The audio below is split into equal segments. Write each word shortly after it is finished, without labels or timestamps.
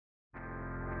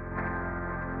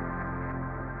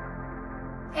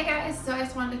Hey guys, so I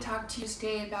just wanted to talk to you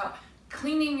today about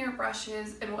cleaning your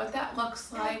brushes and what that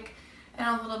looks like, and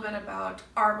a little bit about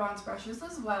Arbonne's brushes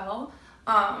as well.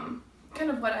 Kind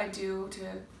of what I do to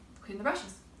clean the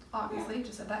brushes. Obviously,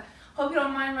 just said that. Hope you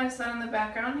don't mind my son in the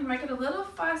background. He might get a little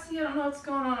fussy. I don't know what's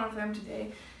going on with him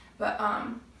today, but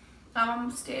I'm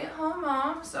a stay-at-home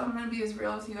mom, so I'm gonna be as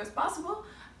real with you as possible.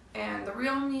 And the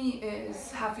real me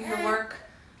is having to work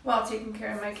while taking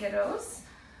care of my kiddos.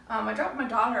 I dropped my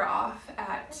daughter off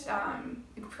at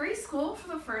preschool for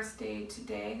the first day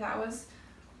today. That was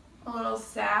a little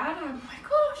sad. I'm like,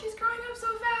 oh, she's growing up so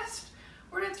fast.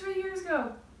 Where did 3 years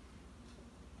go?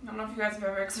 I don't know if you guys have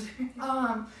ever experienced.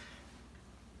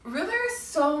 Really, there's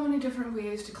so many different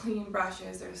ways to clean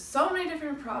brushes. There's so many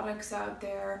different products out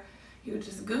there. You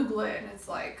just Google it and it's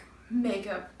like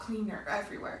makeup cleaner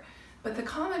everywhere. But the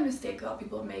common mistake that a lot of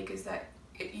people make is that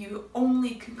you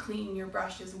only can clean your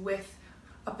brushes with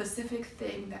a specific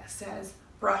thing that says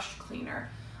brush cleaner.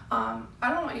 I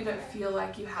don't want you to feel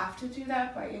like you have to do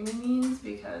that by any means,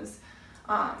 because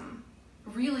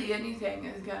really anything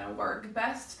is gonna work. The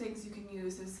best things you can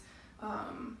use is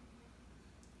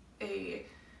a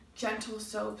gentle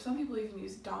soap. Some people even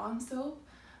use Dawn soap.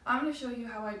 I'm going to show you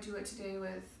how I do it today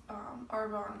with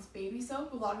Arbonne's baby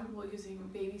soap. A lot of people using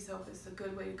baby soap is a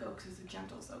good way to go because it's a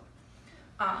gentle soap.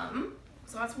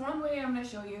 So that's one way I'm going to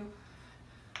show you.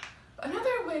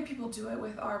 Another way people do it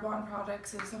with Arbonne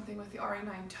products is something with the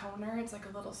RE9 toner. It's like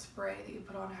a little spray that you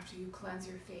put on after you cleanse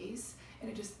your face, and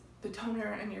it just, the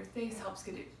toner in your face helps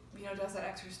get it, does that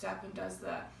extra step and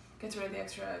gets rid of the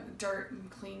extra dirt and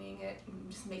cleaning it and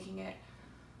just making it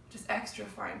just extra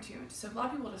fine-tuned. So a lot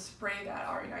of people just spray that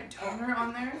RE9 toner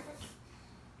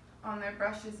on their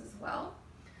brushes as well.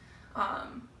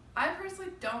 I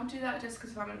personally don't do that just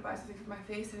because if I'm going to buy something for my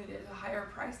face and it is a higher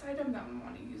priced item, then I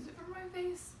want to use it for my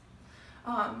face.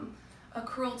 A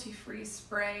cruelty-free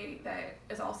spray that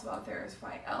is also out there is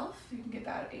by e.l.f. You can get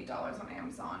that at $8 on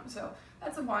Amazon. So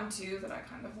that's a one too that I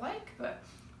kind of like, but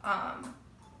I'm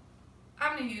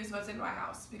going to use what's in my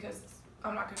house because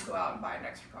I'm not going to go out and buy an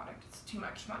extra product. It's too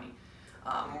much money.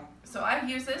 So I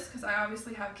use this because I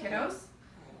obviously have kiddos.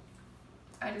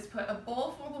 I just put a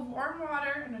bowl full of warm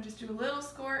water and I just do a little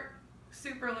squirt,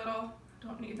 super little,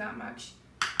 don't need that much.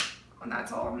 And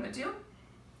that's all I'm going to do.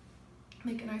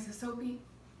 Make it nice and soapy.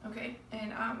 Okay,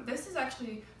 and this is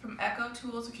actually from Echo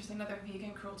Tools, which is another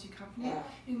vegan cruelty company.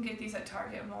 You can get these at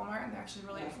Target and Walmart, and they're actually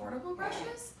really affordable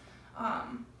brushes.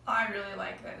 I really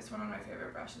like that. It's one of my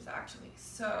favorite brushes actually.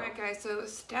 So, alright guys, so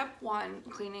step one,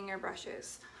 cleaning your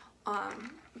brushes.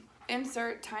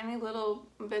 Insert tiny little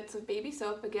bits of baby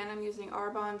soap. Again, I'm using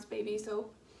Arbonne's baby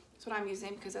soap. That's what I'm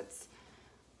using because that's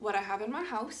what I have in my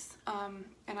house.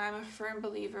 And I'm a firm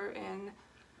believer in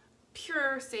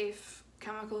pure, safe,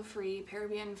 chemical-free,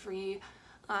 paraben-free,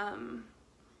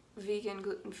 vegan,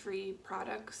 gluten-free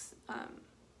products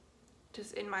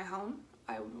just in my home.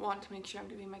 I want to make sure I'm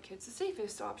giving my kids the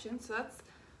safest option, so that's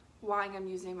why I'm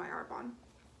using my Arbonne.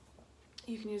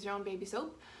 You can use your own baby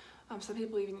soap. Some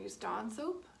people even use Dawn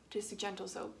soap, just a gentle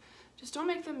soap. Just don't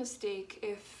make the mistake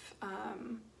if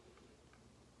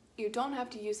you don't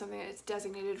have to use something that's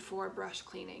designated for brush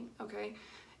cleaning, okay?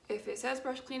 If it says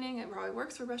brush cleaning, it probably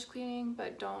works for brush cleaning,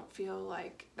 but don't feel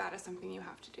like that is something you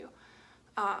have to do.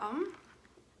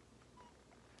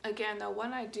 Again, the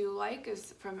one I do like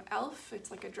is from e.l.f.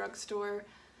 It's like a drugstore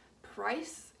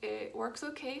price. It works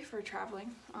okay for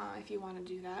traveling if you want to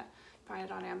do that. Find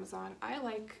it on Amazon. I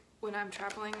like, when I'm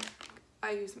traveling,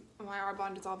 I use my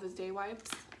Arbonne Dissolve as day wipes.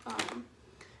 And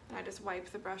I just wipe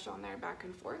the brush on there back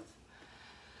and forth.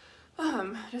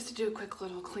 Just to do a quick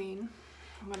little clean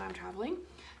when I'm traveling.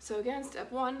 So again,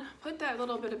 step one, put that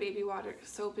little bit of baby water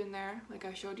soap in there like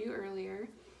I showed you earlier.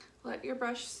 Let your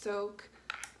brush soak.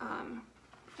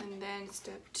 And then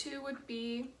step two would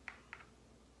be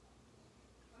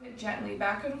gently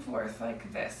back and forth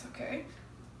like this, okay?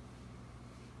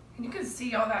 And you can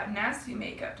see all that nasty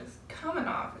makeup just coming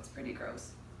off. It's pretty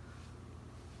gross.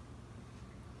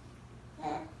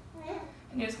 And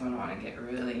you're just going to want to get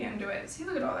really into it. See,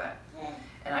 look at all that.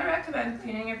 And I recommend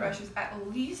cleaning your brushes at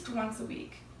least once a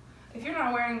week. If you're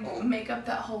not wearing makeup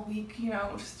that whole week,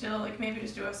 still like maybe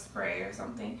just do a spray or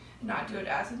something and not do it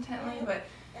as intently, but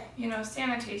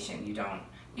sanitation, you don't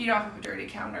eat off of a dirty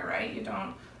counter, right? You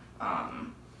don't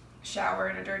shower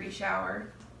in a dirty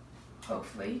shower,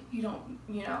 hopefully. You don't,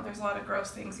 there's a lot of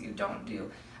gross things that you don't do.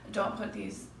 Don't put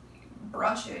these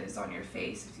brushes on your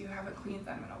face if you haven't cleaned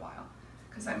them in a while.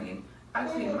 Because I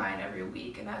clean mine every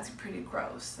week and that's pretty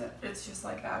gross. It's just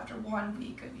like after 1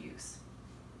 week of use.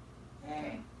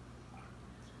 Okay.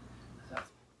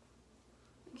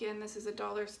 Again, this is a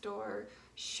dollar store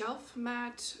shelf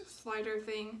mat slider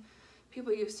thing.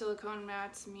 People use silicone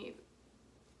mats, meat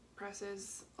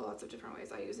presses, lots of different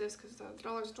ways. I use this because it's at the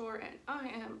dollar store and I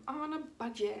am on a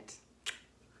budget.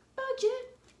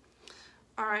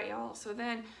 Alright, y'all, so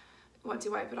then once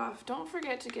you wipe it off, don't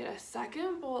forget to get a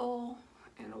second bowl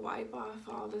and wipe off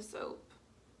all the soap,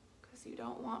 because you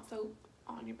don't want soap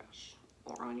on your brush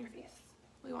or on your face.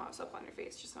 We want soap on your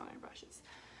face, just not on your brushes.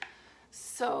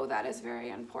 So that is very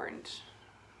important,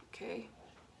 okay?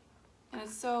 And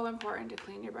it's so important to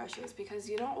clean your brushes because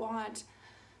you don't want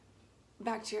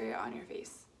bacteria on your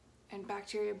face, and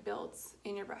bacteria builds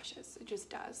in your brushes. It just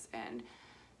does, and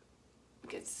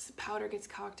powder gets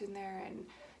cocked in there and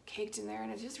caked in there,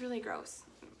 and it's just really gross.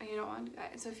 And you don't want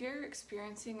that. So if you're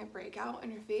experiencing a breakout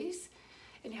in your face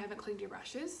and you haven't cleaned your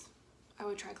brushes, I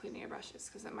would try cleaning your brushes,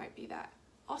 because it might be that.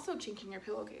 Also chinking your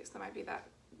pillowcase, that might be that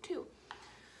too.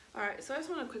 Alright, so I just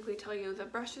want to quickly tell you the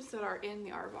brushes that are in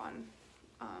the Arbonne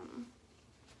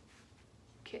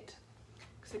kit,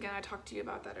 because again I talked to you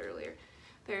about that earlier.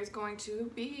 There's going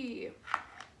to be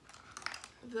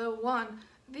the one,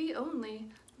 the only,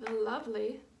 the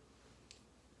lovely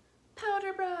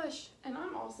powder brush. And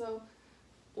I'm also,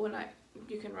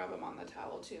 you can rub them on the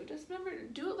towel too. Just remember,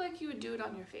 do it like you would do it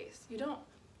on your face. You don't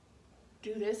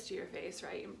do this to your face,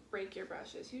 right, and break your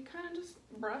brushes. You kind of just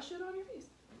brush it on your face.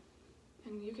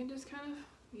 And you can just kind of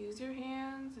use your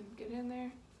hands and get in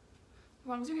there. As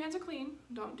long as your hands are clean.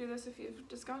 Don't do this if you've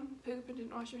just gone poop and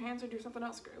didn't wash your hands or do something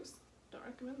else gross. Don't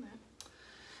recommend that.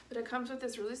 But it comes with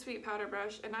this really sweet powder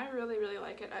brush, and I really, really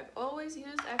like it. I've always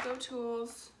used Echo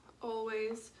Tools,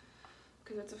 always,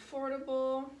 because it's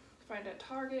affordable. Find it at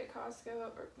Target, Costco,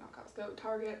 or not Costco,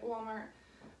 Target, Walmart.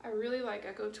 I really like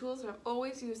Echo Tools, and I've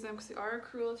always used them because they are a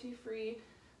cruelty-free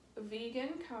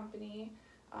vegan company,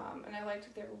 and I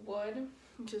liked their wood,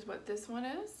 which is what this one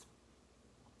is.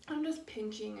 I'm just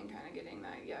pinching and kind of getting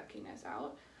that yuckiness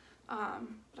out,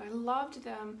 but I loved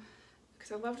them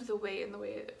because I loved the weight and the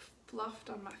way it fluffed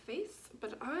on my face.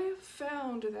 But I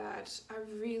found that I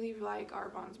really like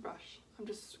Arbonne's brush. I'm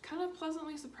just kind of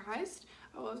pleasantly surprised.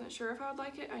 I wasn't sure if I would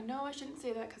like it. I know I shouldn't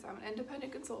say that because I'm an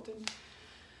independent consultant,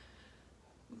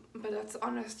 but that's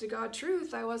honest to God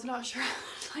truth. I was not sure I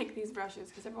would like these brushes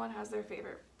because everyone has their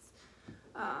favorites.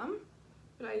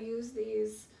 But I use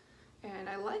these and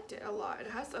I liked it a lot.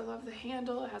 I love the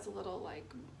handle. It has a little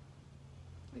like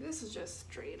this is just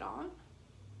straight on,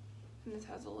 and this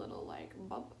has a little like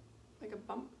bump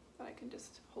that I can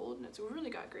just hold, and it's really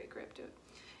got great grip to it.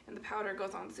 And the powder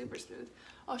goes on super smooth.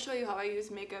 I'll show you how I use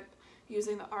makeup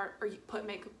using the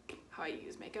how I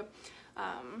use makeup,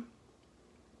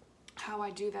 how I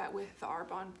do that with the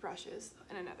Arbonne brushes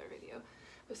in another video.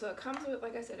 So it comes with,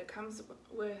 like I said, it comes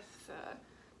with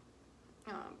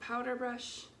powder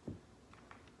brush,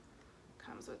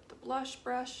 comes with the blush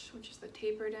brush, which is the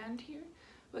tapered end here,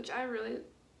 which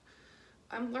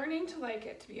I'm learning to like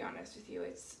it, to be honest with you.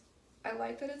 I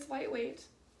like that it's lightweight.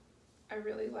 I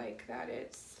really like that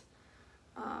it's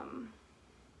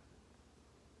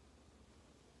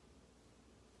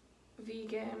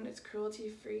vegan, it's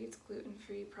cruelty-free, it's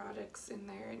gluten-free products in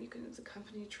there, and it's a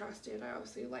company trusted. I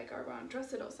obviously like Arbonne,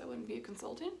 trusted, else I wouldn't be a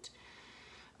consultant.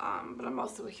 But I'm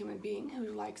also a human being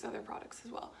who likes other products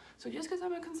as well. So just because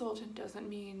I'm a consultant doesn't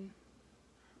mean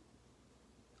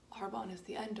Arbonne is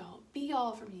the end-all,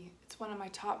 be-all for me. It's one of my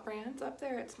top brands up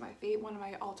there. It's one of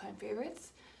my all-time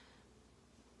favorites.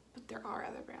 But there are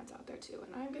other brands out there too,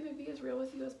 and I'm going to be as real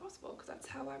with you as possible because that's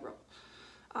how I roll.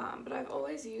 But I've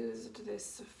always used this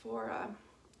Sephora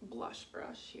blush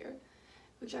brush here,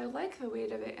 which I like the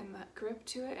weight of it and the grip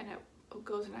to it, and it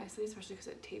goes nicely, especially because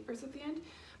it tapers at the end.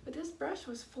 But this brush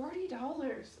was $40,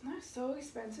 and that's so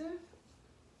expensive.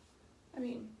 I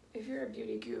mean, if you're a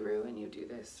beauty guru and you do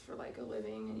this for like a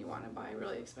living and you want to buy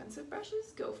really expensive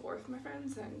brushes, go forth, my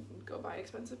friends, and go buy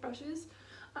expensive brushes.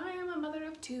 I am a mother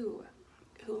of two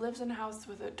who lives in a house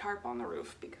with a tarp on the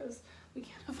roof because we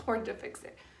can't afford to fix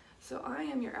it. So I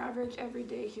am your average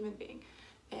everyday human being,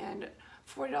 and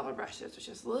 $40 brushes was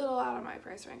just a little out of my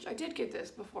price range. I did get this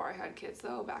before I had kids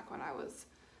though, back when I was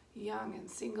young and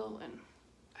single and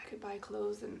I could buy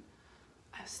clothes and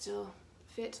I was still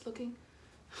fit looking,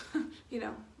 you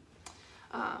know.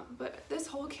 But this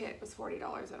whole kit was $40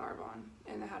 at Arbonne,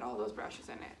 and it had all those brushes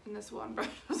in it, and this one brush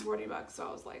was $40, so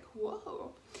I was like,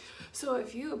 whoa. So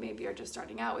if you maybe are just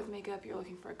starting out with makeup, you're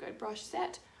looking for a good brush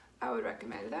set, I would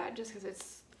recommend that just because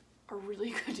it's a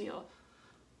really good deal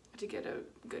to get a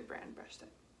good brand brush set.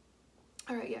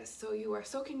 Alright, yes, so you are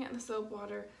soaking it in the soap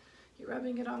water, you're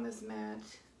rubbing it on this mat,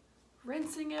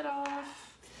 rinsing it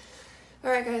off.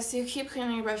 Alright guys, so you keep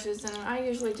cleaning your brushes, and I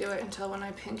usually do it until when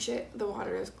I pinch it, the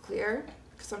water is clear,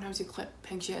 because sometimes you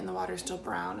pinch it and the water's still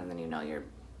brown, and then you know your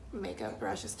makeup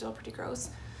brush is still pretty gross.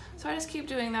 So I just keep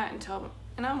doing that until,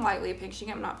 and I'm lightly pinching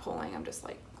it, I'm not pulling, I'm just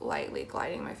like lightly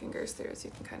gliding my fingers through, as you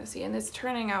can kind of see. And it's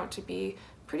turning out to be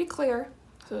pretty clear,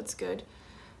 so it's good.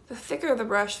 The thicker the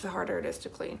brush, the harder it is to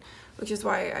clean, which is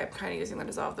why I'm kind of using the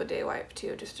Dissolve the Day wipe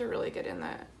too, just to really get in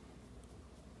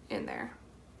there.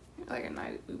 Like, and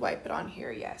I wipe it on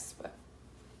here, yes, but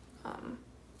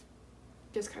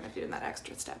just kind of doing that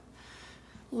extra step.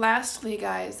 Lastly,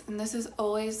 guys, and this is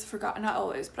always forgotten, not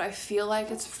always, but I feel like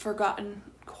it's forgotten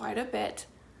quite a bit.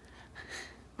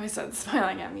 My son's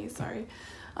smiling at me, sorry.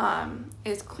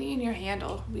 Is clean your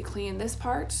handle. We clean this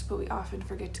part, but we often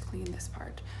forget to clean this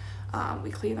part.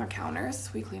 We clean our counters,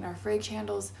 we clean our fridge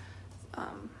handles.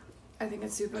 I think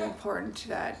it's super important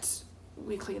that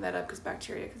we clean that up because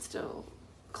bacteria can still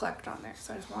collect on there.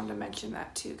 So I just wanted to mention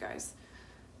that too, guys.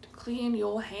 To clean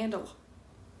your handle.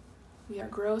 We are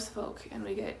gross folk, and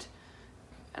we get,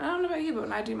 and I don't know about you, but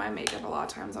when I do my makeup, a lot of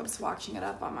times I'm swatching it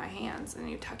up on my hands, and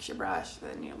you touch your brush,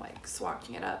 then you're like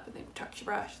swatching it up, and then you touch your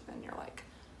brush, then you're like,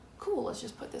 cool, let's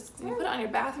just put this, and you put it on your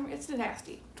bathroom, it's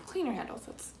nasty. Clean your handles,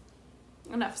 that's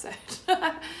enough said.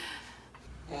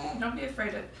 Don't be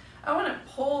afraid of, I want to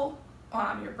pull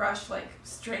your brush like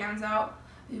strands out.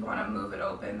 If you want to move it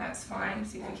open, that's fine.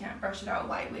 See if you can't brush it out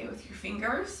lightly with your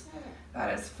fingers,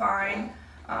 that is fine.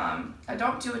 I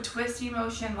don't do a twisty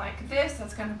motion like this,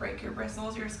 that's going to break your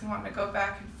bristles. You're just going to want to go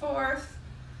back and forth.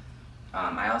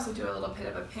 I also do a little bit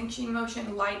of a pinching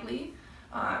motion lightly.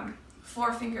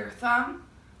 Forefinger, thumb.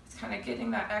 It's kind of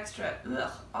getting that extra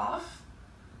off.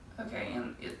 Okay,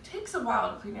 and it takes a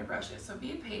while to clean your brushes, so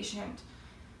be patient.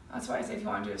 That's why I say if you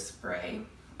want to do a spray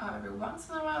every once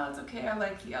in a while, it's okay. I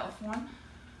like the e.l.f. one.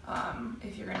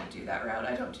 If you're going to do that route,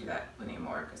 I don't do that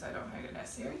anymore because I don't find it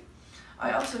necessary.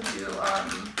 I also do,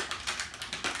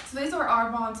 so these are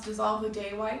Arbonne's Dissolve the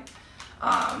Day wipe.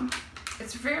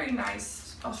 It's very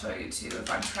nice, I'll show you too, if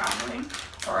I'm traveling,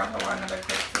 or if I want another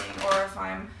quick thing, or if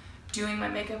I'm doing my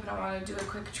makeup and I want to do a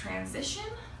quick transition.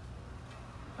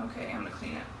 Okay, I'm going to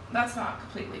clean it. That's not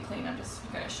completely clean, I'm just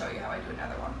going to show you how I do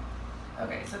another one.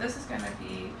 Okay, so this is going to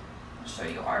be, I'll show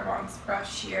you Arbonne's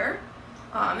brush here.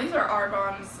 These are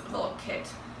Arbonne's little kit.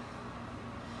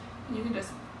 You can just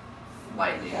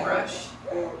lightly brush.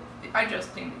 I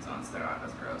just clean these ones so they're not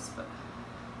as gross, but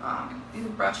you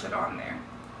can brush it on there.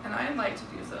 And I like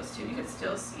to use those too. You can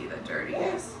still see the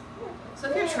dirtiness. So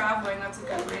if you're traveling, that's a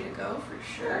good way to go for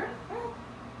sure.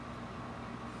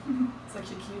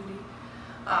 Such a cutie.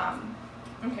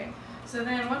 Okay, so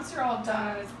then once you're all done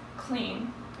and it's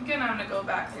clean, again I'm going to go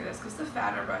back through this because the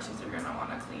fatter brushes you're going to want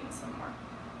to clean some more.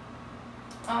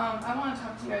 I want to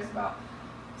talk to you guys about,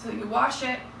 so you wash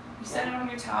it, you set it on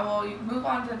your towel, you move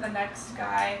on to the next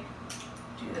guy,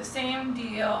 do the same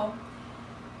deal,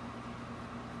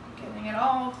 getting it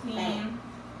all clean,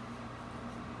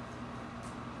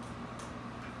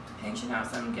 pinching out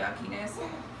some yuckiness.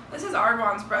 This is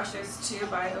Arbonne's brushes too,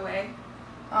 by the way.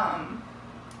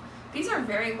 These are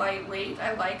very lightweight,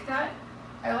 I like that.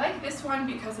 I like this one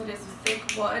because it is thick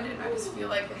wood and I just feel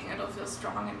like the handle feels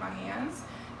strong in my hands.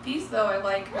 These though I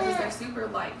like because they're super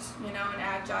light, you know, and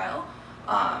agile.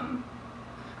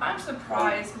 I'm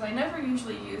surprised because I never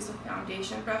usually use a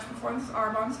foundation brush before. This is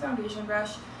Arbonne's foundation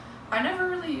brush. I never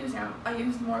really use them. I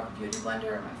use more of a beauty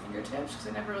blender at my fingertips because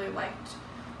I never really liked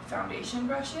foundation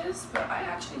brushes, but I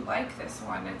actually like this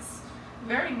one. It's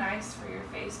very nice for your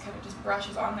face, kind of just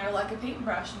brushes on there like a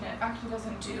paintbrush, and it actually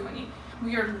doesn't do any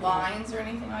weird lines or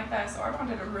anything like that. So Arbonne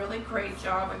did a really great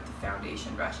job with the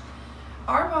foundation brush.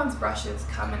 Arbonne's brushes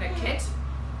come in a kit.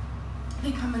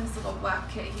 They come in this little black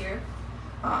kit here,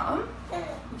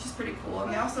 which is pretty cool.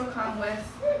 And they also come with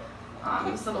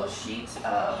this little sheet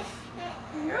of,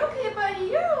 you're okay buddy,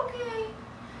 you're okay.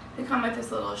 They come with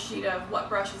this little sheet of what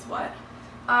brush is what.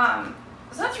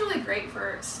 So that's really great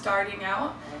for starting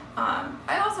out.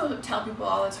 I also tell people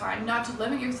all the time not to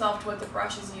limit yourself to what the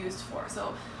brush is used for.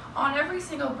 So on every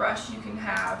single brush you can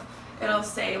have, it'll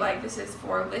say like this is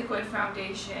for liquid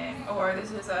foundation or this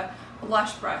is a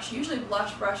blush brush. Usually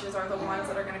blush brushes are the ones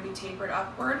that are going to be tapered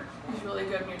upward, which is really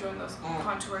good when you're doing those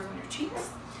contours on your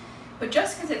cheeks. But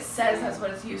just because it says that's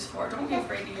what it's used for, don't be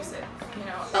afraid to use it, you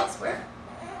know, elsewhere.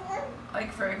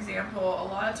 Like for example, a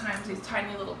lot of times these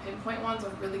tiny little pinpoint ones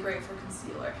are really great for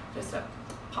concealer. Just to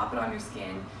pop it on your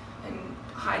skin and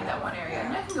hide that one area.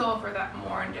 And I can go over that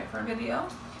more in a different video.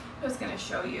 I'm just going to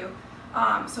show you.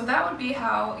 So that would be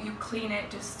how you clean it,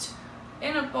 just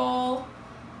in a bowl.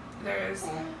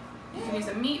 You can use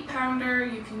a meat pounder,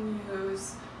 you can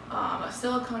use a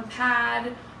silicone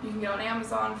pad, you can get on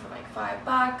Amazon for like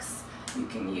 $5. You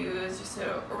can use just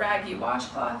a raggy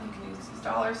washcloth. You can use these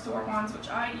dollar store ones, which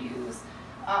I use.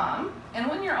 And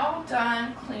when you're all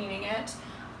done cleaning it,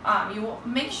 you will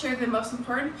make sure the most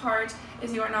important part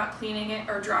is you are not cleaning it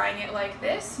or drying it like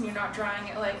this, and you're not drying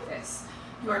it like this.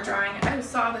 You are drying it. I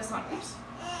saw this on. Oops.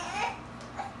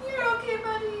 You're okay,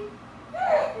 buddy. You're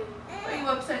okay. Are you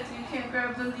upset that you can't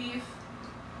grab the leaf?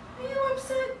 Are you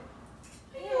upset?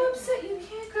 Are you upset you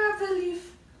can't grab the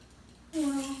leaf?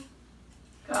 Oh.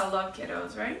 Gotta love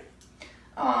kiddos, right?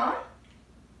 Aw.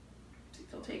 See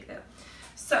if you'll take that.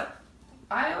 So,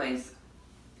 I always,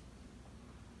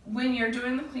 when you're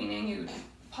doing the cleaning, you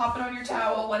pop it on your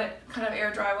towel, let it kind of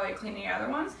air dry while you're cleaning the other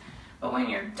ones. But when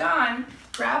you're done,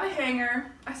 grab a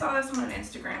hanger. I saw this on an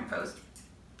Instagram post,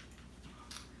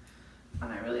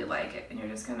 and I really like it. And you're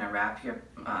just gonna wrap your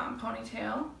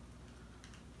ponytail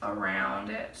around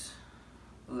it,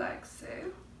 like so.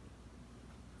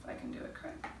 If I can do it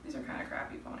correct. These are kind of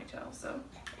crappy ponytails, so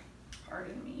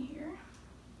pardon me here.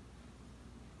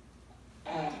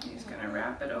 You're just gonna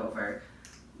wrap it over,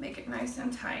 make it nice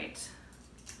and tight.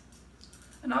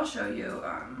 And I'll show you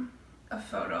a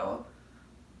photo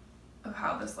of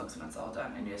how this looks when it's all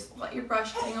done. And you just let your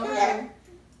brush hang over here,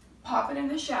 pop it in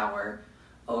the shower,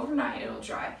 overnight it'll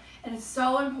dry. And it's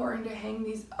so important to hang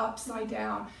these upside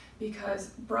down because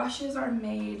brushes are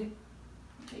made,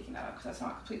 I'm taking that out because that's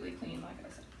not completely clean like I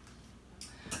said.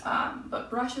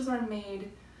 But brushes are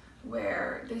made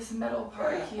where this metal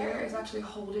part here is actually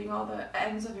holding all the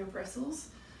ends of your bristles.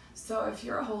 So if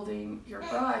you're holding your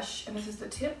brush, and this is the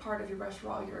tip part of your brush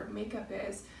where all your makeup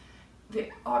is,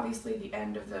 obviously the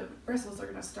end of the bristles are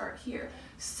going to start here.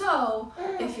 So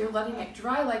if you're letting it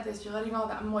dry like this, you're letting all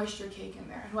that moisture cake in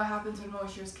there. And what happens when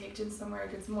moisture is caked in somewhere?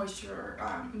 It gets moisture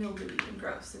mildewy and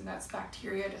gross, and that's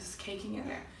bacteria just caking in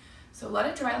there. So let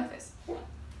it dry like this.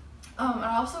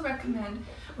 I also recommend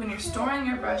when you're storing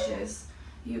your brushes,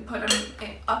 you put them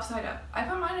upside up. I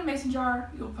put mine in a mason jar.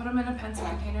 You'll put them in a pencil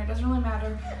container. It doesn't really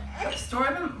matter. But store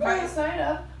them right side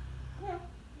up.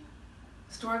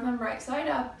 Store them right side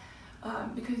up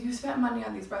because you spent money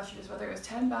on these brushes, whether it was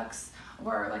 10 bucks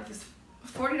or like this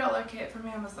 $40 kit from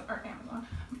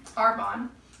Arbonne.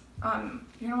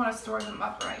 You're gonna want to store them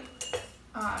upright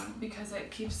because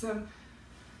it keeps them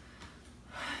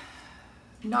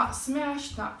not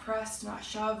smashed, not pressed, not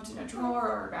shoved in a drawer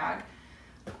or a bag.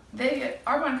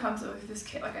 Arbonne comes with this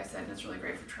kit, like I said, and it's really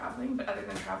great for traveling, but other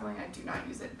than traveling, I do not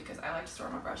use it because I like to store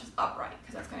my brushes upright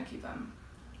because that's going to keep them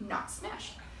not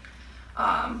smashed.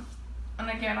 And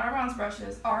again, Arbonne's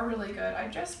brushes are really good. I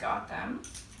just got them.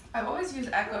 I've always used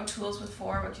Echo Tools with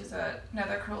 4, which is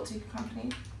another cruelty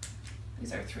company.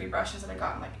 These are 3 brushes that I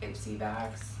got in like Ipsy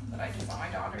bags that I just let my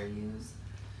daughter use.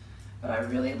 But I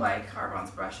really like Arbonne's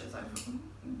brushes. I'm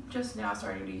just now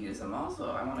starting to use them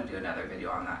also. I want to do another video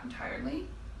on that entirely.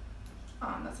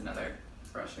 That's another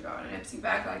brush I got in an Ipsy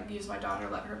bag that I use my daughter,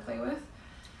 let her play with.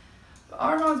 But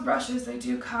Arbonne's brushes, they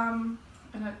do come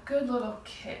in a good little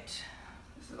kit.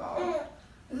 This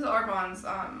is Arbonne's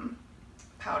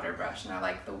powder brush, and I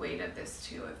like the weight of this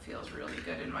too. It feels really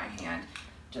good in my hand,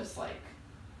 just like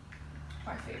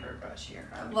my favorite brush here.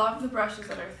 I love the brushes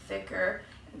that are thicker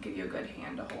and give you a good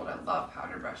hand to hold. I love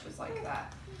powder brushes like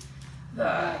that.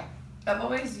 I've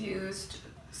always used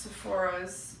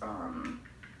Sephora's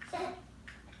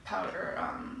powder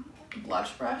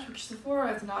blush brush, which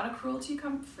Sephora is not a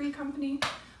cruelty-free company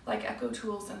like Echo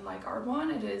Tools and like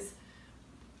Arbonne. It is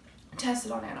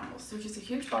tested on animals, which is a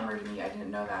huge bummer to me. I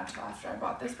didn't know that until after I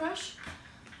bought this brush,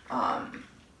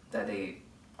 that they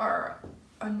are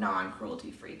a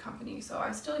non-cruelty free company. So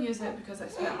I still use it because I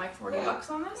spent like 40 bucks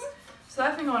on this. So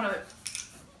I think I want to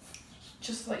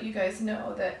just let you guys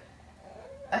know that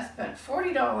I spent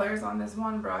 $40 on this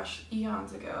one brush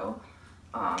eons ago,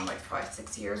 like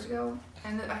 5-6 years ago,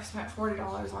 and then I spent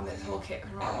 $40 on this whole kit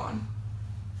from Arbonne,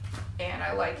 and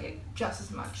I like it just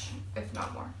as much, if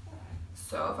not more.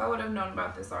 So if I would have known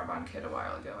about this Arbonne kit a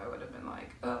while ago, I would have been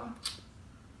like, oh,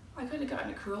 I could have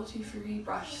gotten a cruelty-free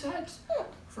brush set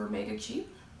for mega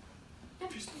cheap.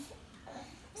 Interesting.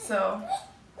 So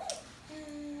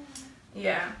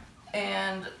yeah,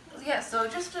 and yeah, so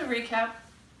just to recap.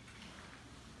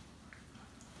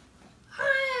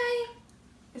 Hi!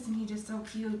 Isn't he just so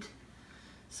cute?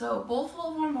 So bowl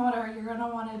full of warm water, you're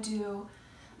gonna wanna do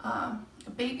a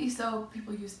baby soap.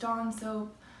 People use Dawn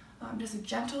soap, just a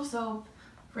gentle soap.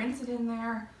 Rinse it in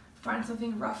there, find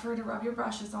something rougher to rub your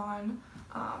brushes on.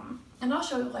 And I'll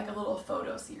show you like a little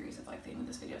photo series of like the end of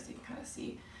this video so you can kind of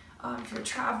see. If you're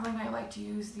traveling, I like to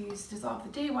use these Dissolve the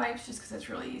Day wipes just because it's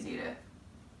really easy to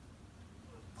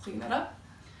clean that up.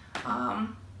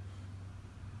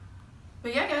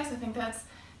 But yeah guys, I think that's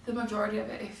the majority of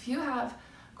it. If you have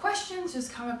questions,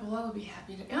 just comment below. I'll be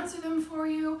happy to answer them for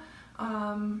you.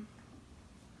 And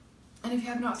if you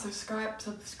have not subscribed,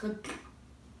 sometimes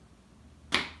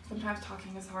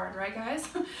talking is hard, right guys?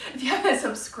 If you haven't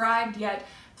subscribed yet,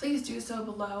 please do so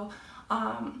below.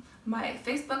 My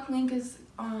Facebook link is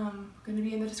going to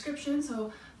be in the description,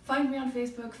 so find me on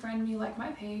Facebook, friend me, like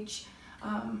my page.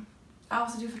 I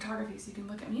also do photography, so you can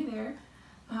look at me there.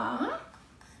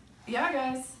 Yeah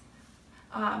guys,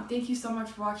 thank you so much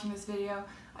for watching this video.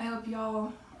 I hope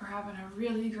y'all are having a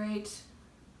really great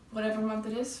whatever month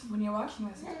it is when you're watching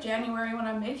this. It's January when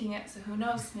I'm making it, so who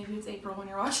knows, maybe it's April when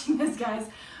you're watching this, guys.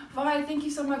 Bye, thank you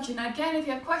so much, and again, if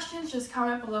you have questions, just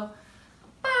comment below.